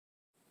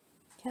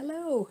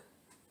Hello.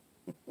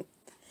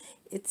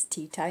 It's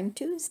Tea Time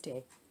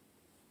Tuesday.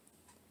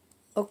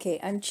 Okay,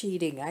 I'm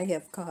cheating. I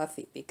have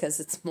coffee because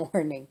it's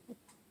morning.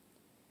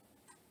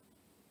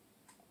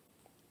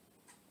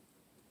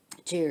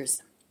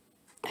 Cheers.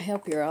 I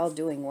hope you're all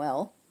doing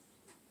well.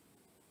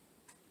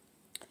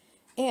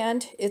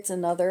 And it's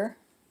another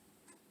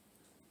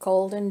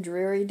cold and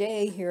dreary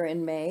day here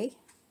in May.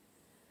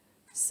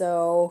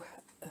 So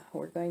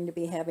we're going to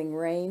be having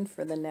rain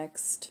for the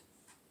next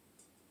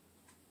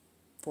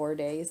 4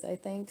 days, I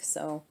think.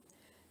 So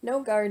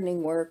no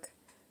gardening work,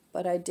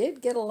 but I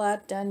did get a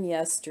lot done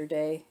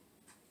yesterday.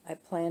 I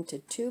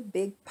planted 2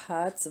 big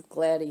pots of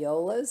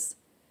gladiolas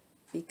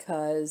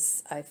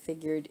because I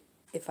figured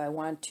if I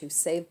want to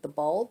save the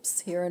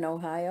bulbs here in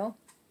Ohio,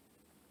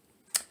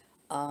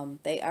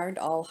 they aren't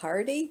all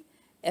hardy.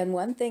 And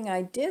one thing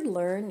I did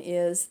learn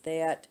is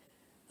that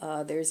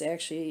there's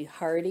actually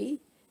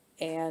hardy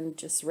and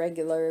just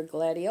regular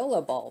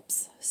gladiola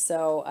bulbs.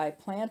 So I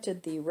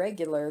planted the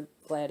regular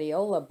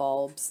gladiola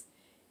bulbs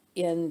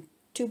in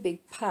 2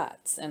 big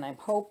pots, and I'm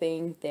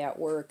hoping that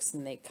works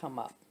and they come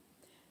up.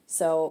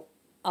 So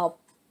I'll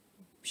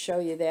show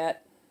you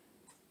that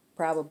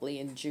probably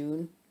in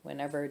June,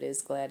 whenever it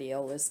is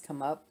gladiolas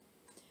come up.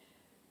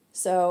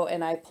 So,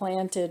 and I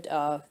planted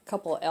a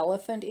couple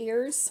elephant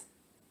ears.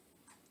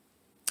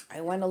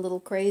 I went a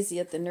little crazy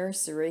at the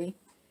nursery,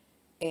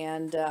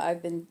 and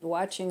I've been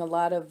watching a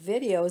lot of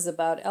videos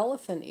about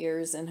elephant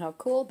ears and how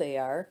cool they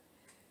are.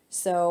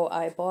 So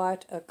I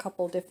bought a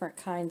couple different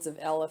kinds of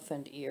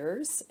elephant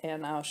ears,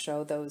 and I'll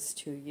show those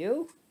to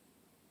you.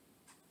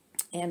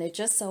 And it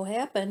just so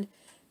happened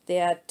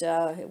that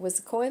it was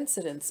a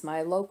coincidence.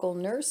 My local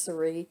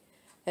nursery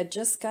had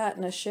just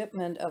gotten a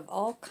shipment of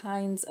all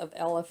kinds of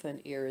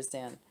elephant ears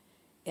in.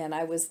 And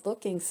I was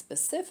looking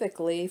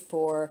specifically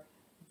for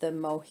the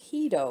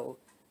mojito,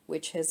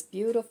 which has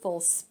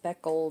beautiful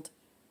speckled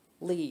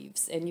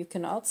leaves. And you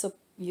can also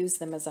use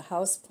them as a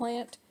house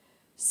plant.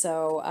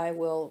 So I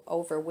will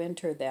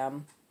overwinter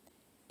them.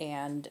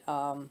 And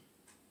a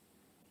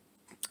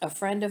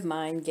friend of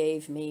mine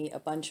gave me a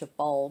bunch of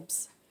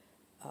bulbs.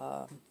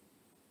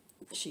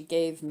 She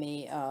gave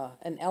me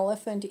an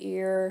elephant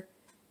ear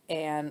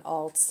and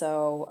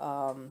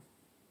also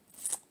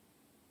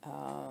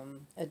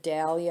a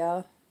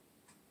dahlia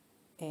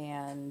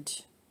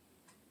and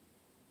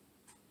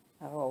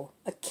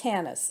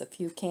a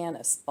few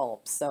canis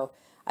bulbs. So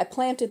I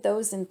planted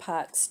those in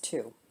pots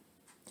too.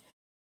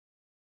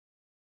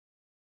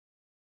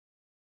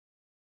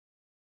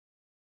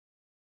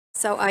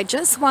 So I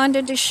just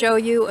wanted to show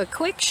you a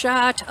quick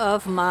shot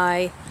of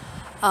my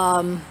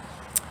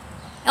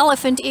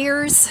elephant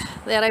ears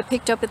that I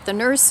picked up at the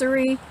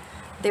nursery.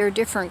 They're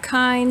different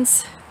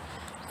kinds.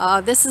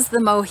 This is the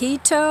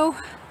mojito.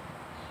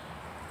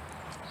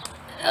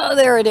 Oh,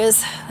 there it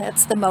is.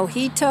 That's the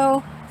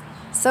mojito.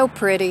 So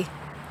pretty.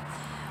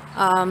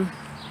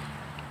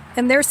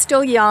 And they're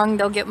still young.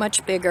 They'll get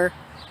much bigger.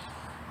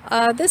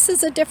 This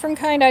is a different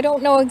kind. I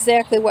don't know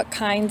exactly what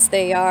kinds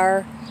they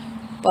are,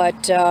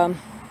 but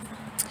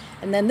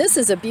and then this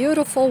is a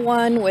beautiful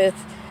one with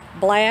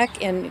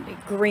black and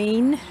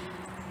green.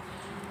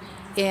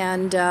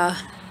 And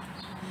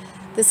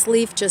this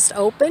leaf just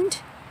opened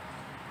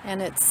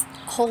and it's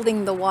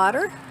holding the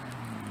water.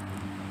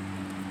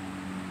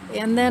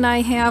 And then I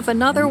have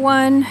another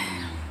one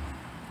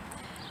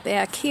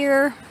back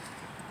here.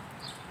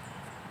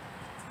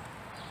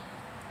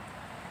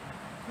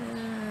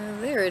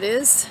 There it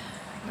is.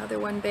 Another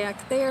one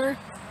back there.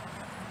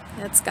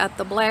 That's got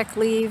the black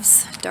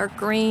leaves, dark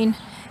green.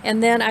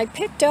 And then I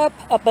picked up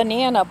a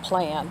banana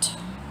plant.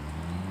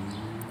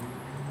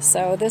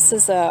 So this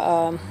is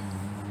a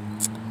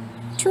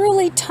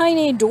truly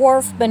tiny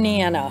dwarf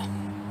banana.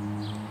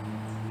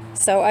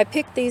 So I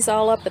picked these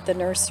all up at the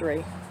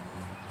nursery.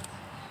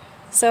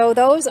 So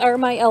those are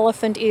my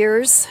elephant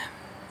ears,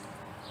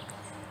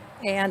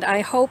 and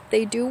I hope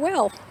they do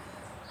well.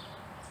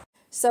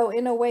 So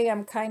in a way,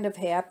 I'm kind of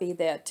happy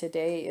that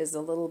today is a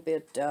little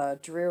bit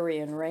dreary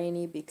and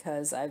rainy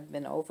because I've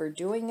been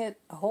overdoing it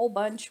a whole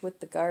bunch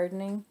with the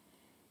gardening,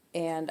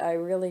 and I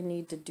really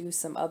need to do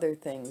some other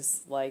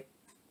things like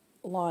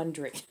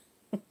laundry.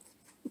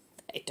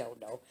 I don't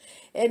know.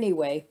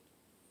 Anyway,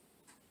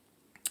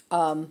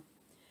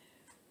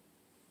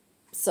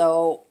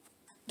 so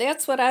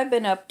that's what I've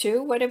been up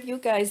to. What have you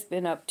guys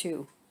been up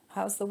to?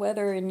 How's the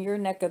weather in your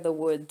neck of the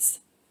woods?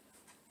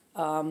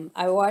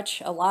 I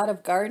watch a lot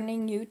of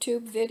gardening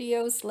YouTube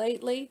videos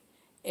lately,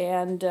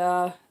 and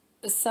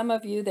some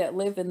of you that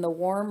live in the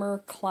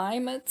warmer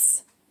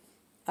climates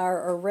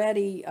are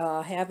already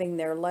having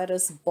their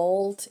lettuce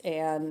bolt,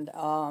 and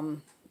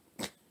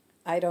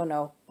I don't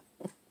know.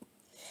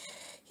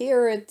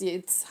 Here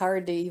it's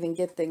hard to even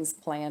get things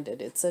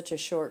planted. It's such a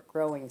short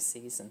growing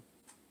season.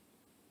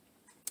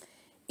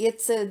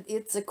 It's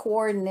a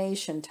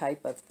coordination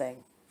type of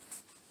thing.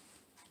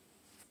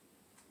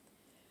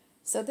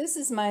 So this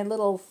is my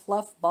little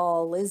fluff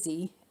ball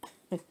Lizzie.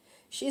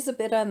 She's a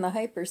bit on the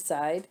hyper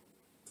side.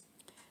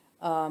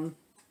 But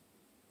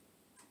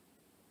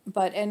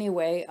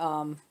anyway,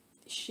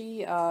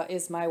 she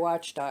is my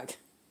watchdog.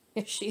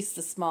 She's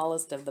the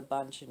smallest of the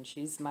bunch, and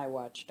she's my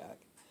watchdog.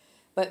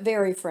 But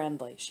very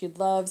friendly. She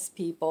loves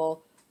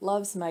people,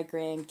 loves my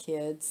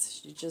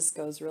grandkids. She just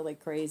goes really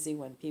crazy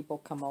when people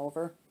come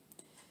over.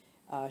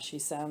 She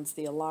sounds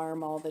the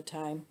alarm all the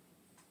time.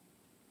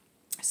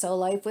 So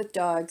life with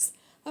dogs.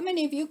 How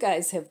many of you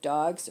guys have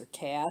dogs or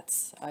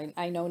cats?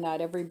 I know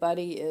not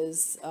everybody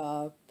is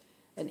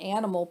an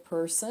animal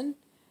person.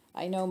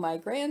 I know my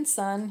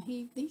grandson,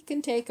 he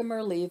can take them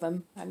or leave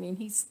them. I mean,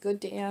 he's good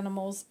to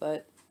animals,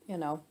 but, you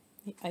know,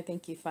 I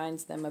think he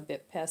finds them a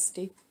bit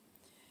pesty.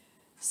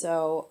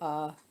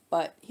 So,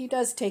 but he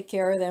does take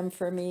care of them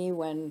for me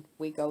when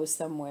we go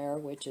somewhere,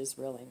 which is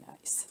really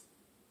nice.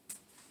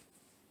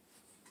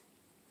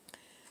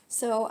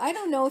 So, I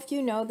don't know if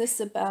you know this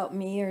about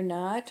me or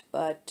not,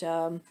 but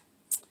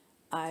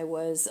I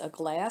was a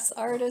glass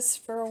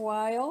artist for a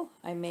while.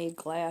 I made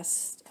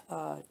glass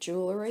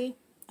jewelry.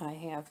 I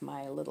have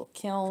my little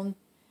kiln,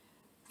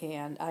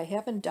 and I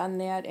haven't done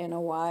that in a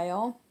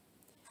while.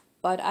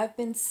 But I've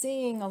been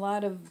seeing a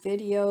lot of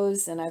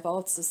videos, and I've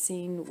also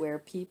seen where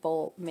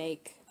people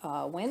make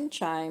wind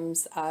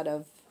chimes out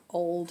of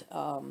old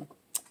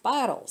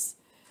bottles,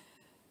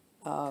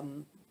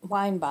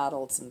 wine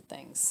bottles and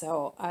things.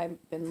 So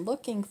I've been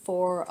looking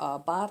for a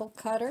bottle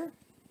cutter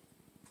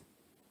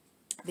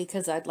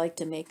because I'd like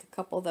to make a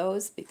couple of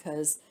those,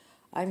 because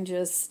I'm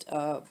just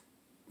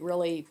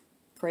really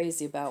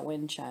crazy about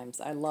wind chimes.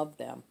 I love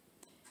them.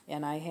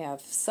 And I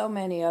have so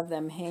many of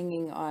them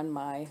hanging on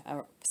my,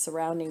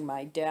 surrounding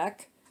my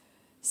deck.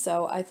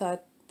 So I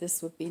thought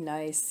this would be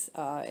nice,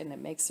 and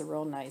it makes a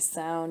real nice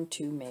sound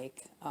to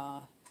make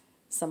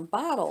some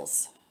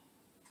bottles,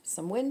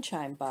 some wind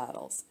chime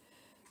bottles.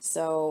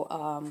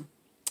 So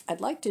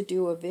I'd like to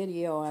do a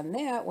video on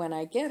that when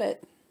I get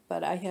it,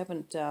 but I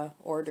haven't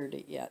ordered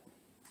it yet.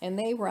 And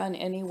they run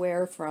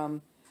anywhere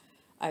from,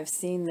 I've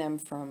seen them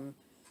from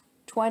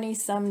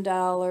 $20-some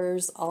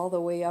all the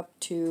way up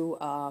to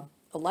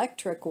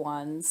electric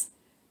ones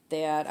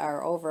that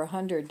are over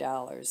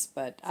 $100,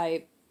 but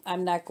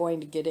I'm not going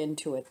to get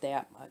into it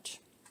that much.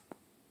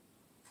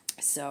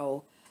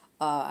 So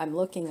I'm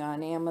looking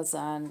on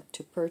Amazon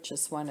to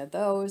purchase one of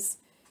those,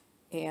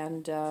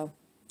 and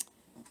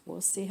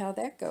we'll see how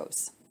that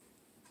goes.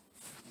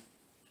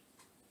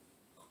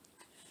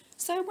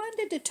 So I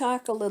wanted to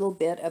talk a little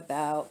bit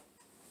about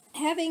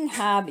having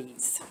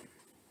hobbies,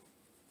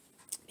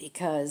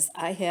 because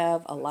I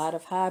have a lot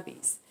of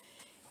hobbies.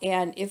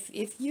 And if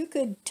you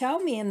could tell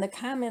me in the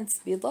comments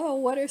below,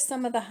 what are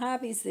some of the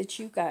hobbies that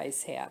you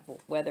guys have,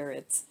 whether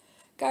it's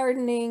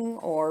gardening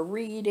or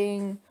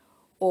reading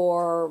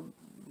or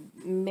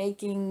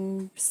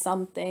making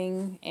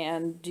something,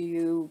 and do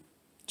you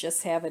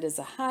just have it as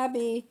a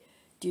hobby?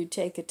 Do you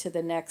take it to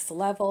the next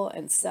level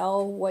and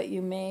sell what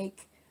you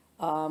make?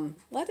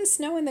 Let us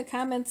know in the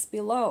comments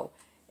below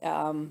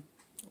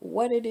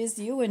what it is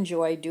you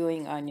enjoy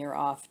doing on your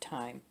off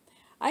time.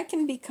 I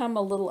can become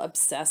a little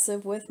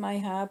obsessive with my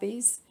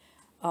hobbies,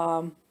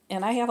 and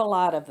I have a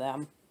lot of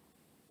them,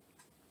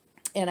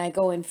 and I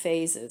go in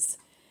phases.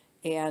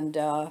 And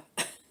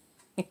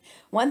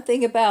one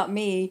thing about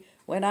me,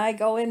 when I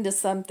go into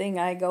something,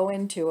 I go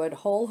into it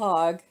whole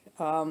hog.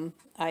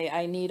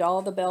 I need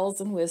all the bells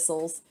and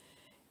whistles,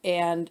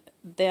 and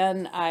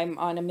then I'm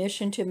on a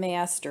mission to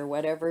master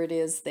whatever it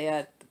is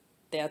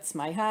that's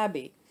my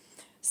hobby.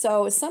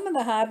 So some of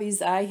the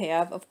hobbies I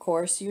have, of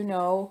course, you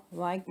know,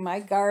 my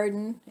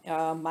garden,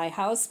 my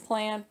house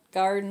plant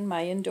garden,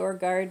 my indoor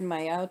garden,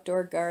 my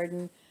outdoor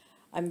garden.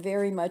 I'm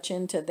very much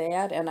into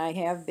that, and I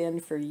have been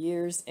for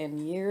years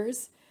and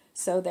years.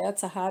 So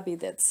that's a hobby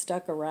that's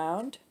stuck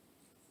around.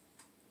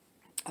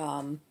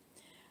 I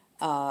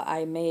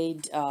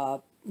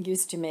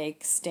used to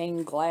make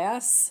stained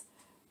glass.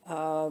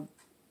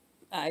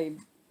 I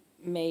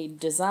made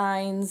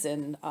designs,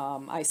 and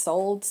I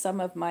sold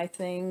some of my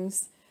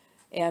things.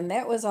 And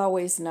that was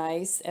always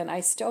nice, and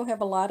I still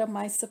have a lot of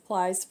my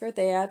supplies for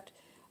that.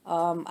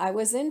 I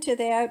was into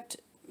that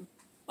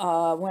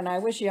when I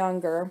was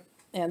younger,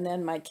 and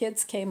then my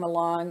kids came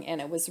along, and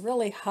it was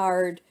really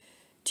hard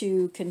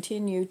to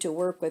continue to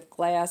work with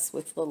glass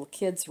with little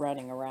kids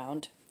running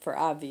around for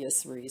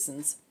obvious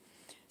reasons.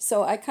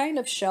 So I kind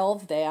of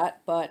shelved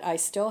that, but I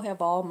still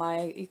have all my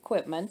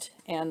equipment,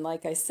 and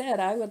like I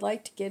said, I would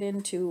like to get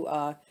into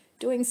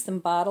doing some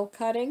bottle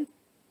cutting.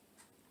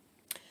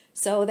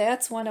 So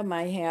that's one of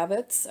my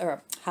habits,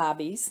 or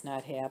hobbies,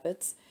 not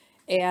habits.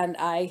 And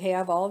I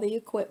have all the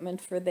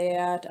equipment for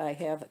that. I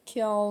have a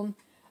kiln,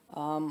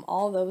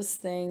 all those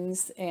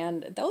things.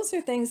 And those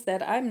are things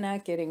that I'm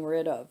not getting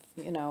rid of.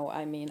 You know,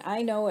 I mean,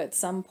 I know at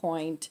some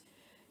point,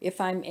 if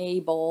I'm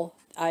able,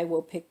 I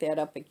will pick that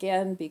up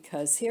again,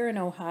 because here in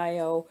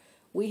Ohio,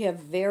 we have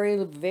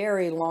very,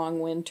 very long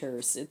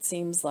winters. It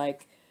seems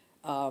like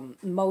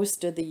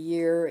most of the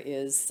year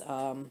is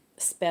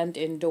spent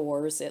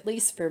indoors, at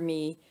least for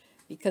me,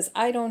 because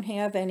I don't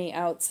have any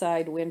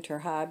outside winter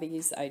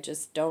hobbies. I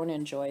just don't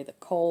enjoy the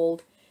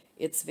cold.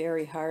 It's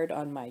very hard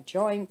on my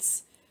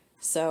joints.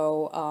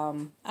 So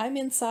I'm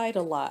inside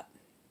a lot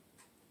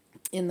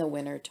in the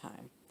winter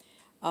time.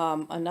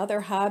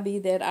 Another hobby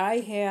that I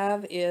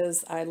have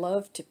is I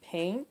love to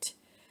paint,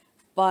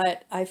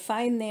 but I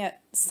find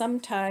that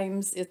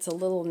sometimes it's a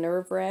little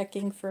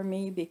nerve-wracking for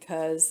me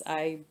because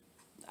I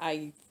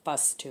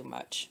fuss too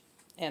much.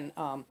 And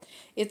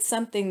it's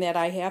something that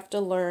I have to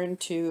learn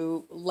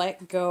to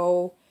let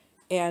go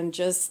and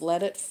just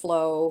let it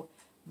flow,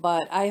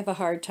 but I have a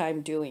hard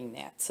time doing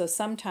that. So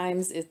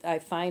sometimes I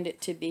find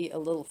it to be a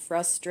little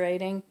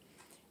frustrating,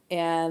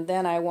 and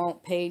then I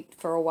won't paint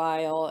for a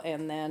while,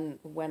 and then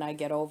when I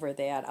get over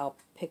that, I'll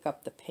pick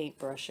up the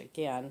paintbrush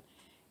again.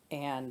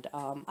 And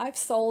I've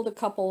sold a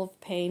couple of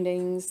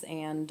paintings,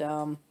 and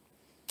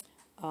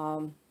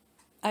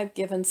I've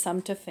given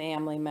some to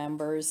family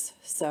members.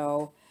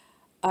 So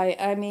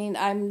I mean,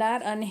 I'm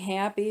not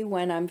unhappy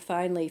when I'm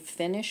finally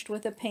finished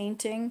with a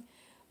painting,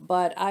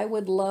 but I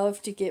would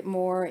love to get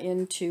more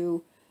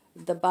into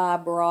the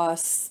Bob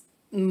Ross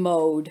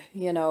mode,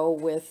 you know,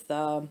 with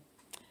the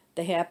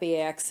happy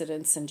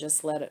accidents and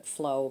just let it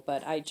flow.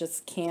 But I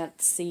just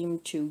can't seem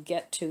to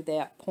get to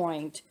that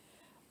point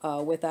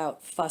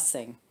without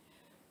fussing.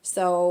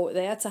 So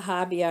that's a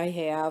hobby I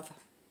have,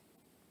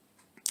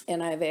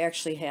 and I've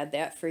actually had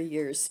that for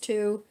years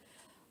too.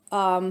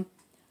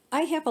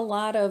 I have a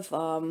lot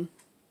of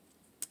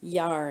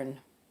yarn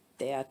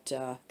that,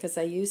 because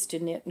I used to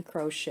knit and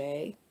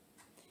crochet,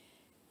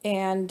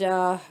 and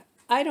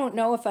I don't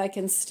know if I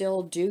can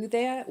still do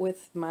that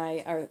with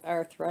my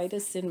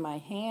arthritis in my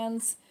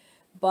hands,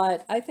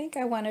 but I think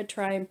I want to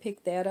try and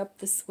pick that up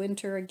this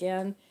winter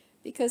again,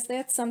 because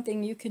that's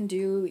something you can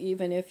do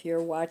even if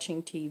you're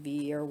watching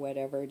TV or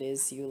whatever it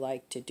is you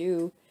like to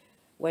do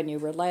when you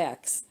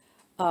relax.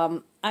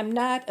 I'm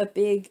not a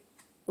big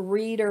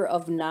reader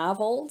of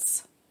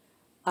novels.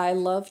 I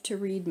love to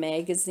read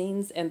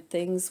magazines and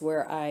things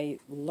where I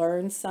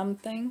learn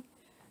something.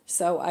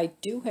 So I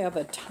do have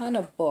a ton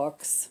of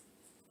books,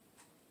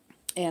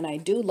 and I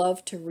do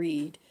love to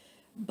read,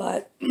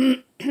 but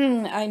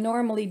I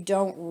normally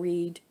don't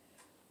read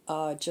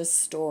just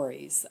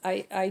stories.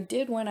 I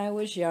did when I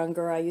was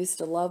younger. I used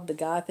to love the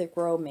Gothic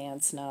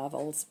romance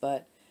novels,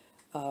 but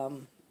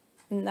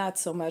not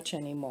so much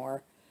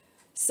anymore.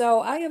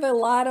 So I have a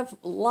lot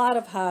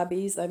of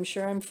hobbies. I'm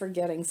sure I'm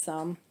forgetting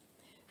some.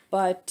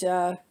 But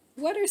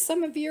what are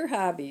some of your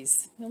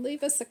hobbies?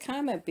 Leave us a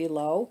comment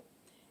below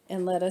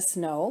and let us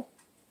know.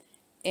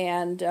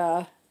 And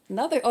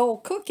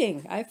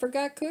cooking. I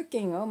forgot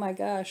cooking. Oh my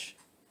gosh.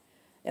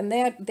 And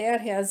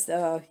that has,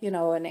 you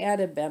know, an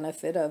added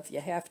benefit of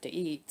you have to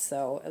eat.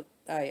 So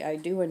I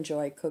do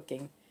enjoy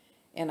cooking,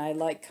 and I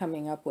like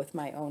coming up with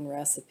my own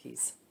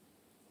recipes.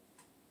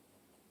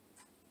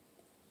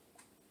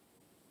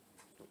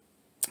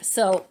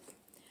 So,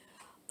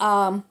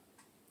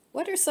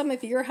 what are some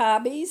of your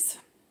hobbies?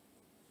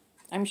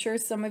 I'm sure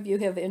some of you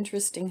have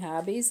interesting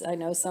hobbies. I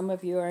know some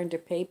of you are into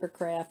paper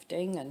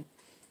crafting, and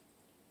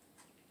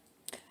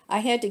I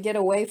had to get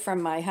away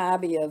from my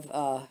hobby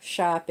of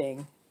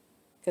shopping,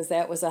 because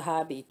that was a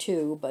hobby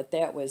too, but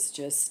that was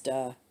just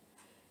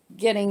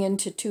getting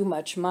into too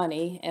much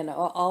money, and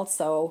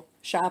also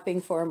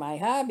shopping for my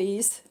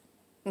hobbies.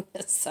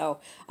 So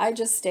I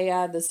just stay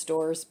out of the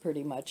stores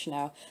pretty much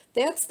now.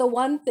 That's the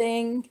one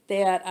thing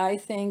that I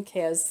think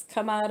has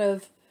come out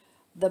of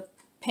the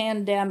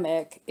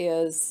pandemic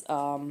is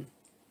a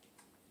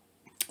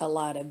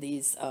lot of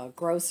these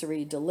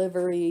grocery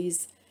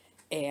deliveries,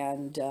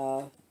 and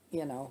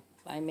you know,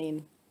 I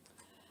mean,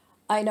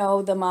 I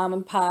know the mom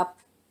and pop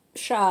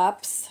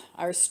shops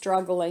are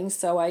struggling,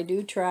 so I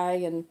do try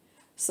and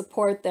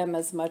support them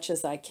as much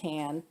as I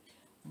can.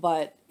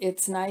 But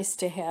it's nice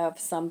to have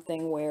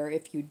something where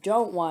if you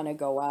don't want to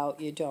go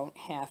out, you don't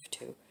have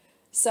to.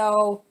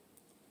 So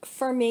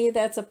for me,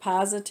 that's a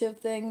positive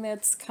thing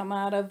that's come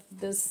out of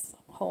this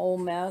whole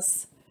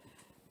mess.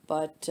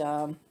 But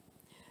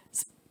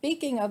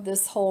speaking of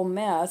this whole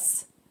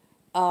mess,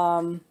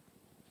 how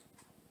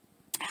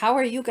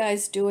are you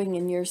guys doing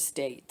in your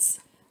states?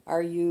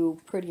 Are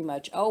you pretty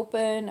much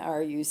open?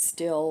 Are you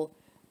still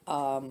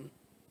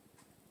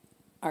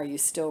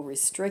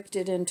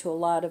restricted into a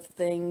lot of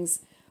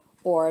things?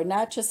 Or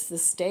not just the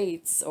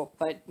states,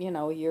 but, you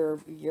know,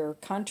 your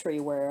country,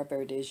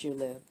 wherever it is you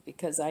live.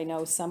 Because I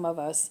know some of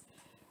us,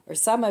 or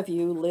some of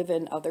you, live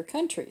in other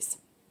countries.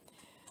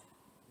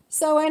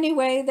 So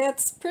anyway,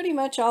 that's pretty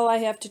much all I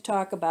have to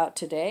talk about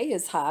today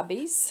is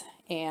hobbies,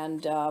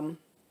 and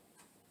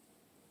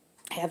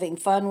having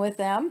fun with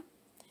them,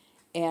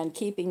 and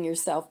keeping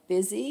yourself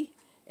busy,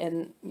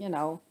 and, you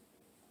know,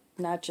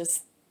 not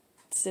just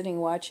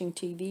sitting watching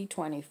TV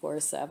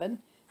 24/7,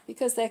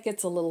 because that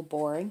gets a little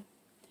boring.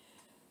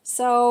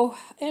 So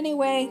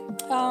anyway,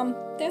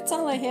 that's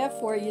all I have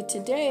for you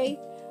today.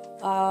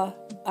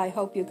 I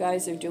hope you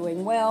guys are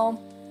doing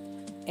well,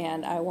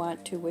 and I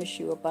want to wish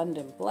you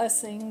abundant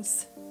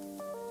blessings.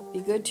 Be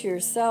good to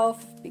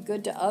yourself, be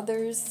good to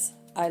others.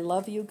 I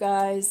love you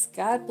guys.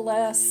 God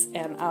bless,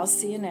 and I'll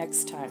see you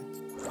next time.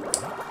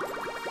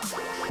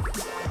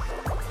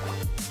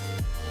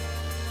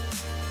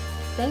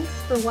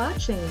 Thanks for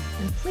watching,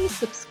 and please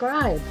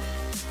subscribe.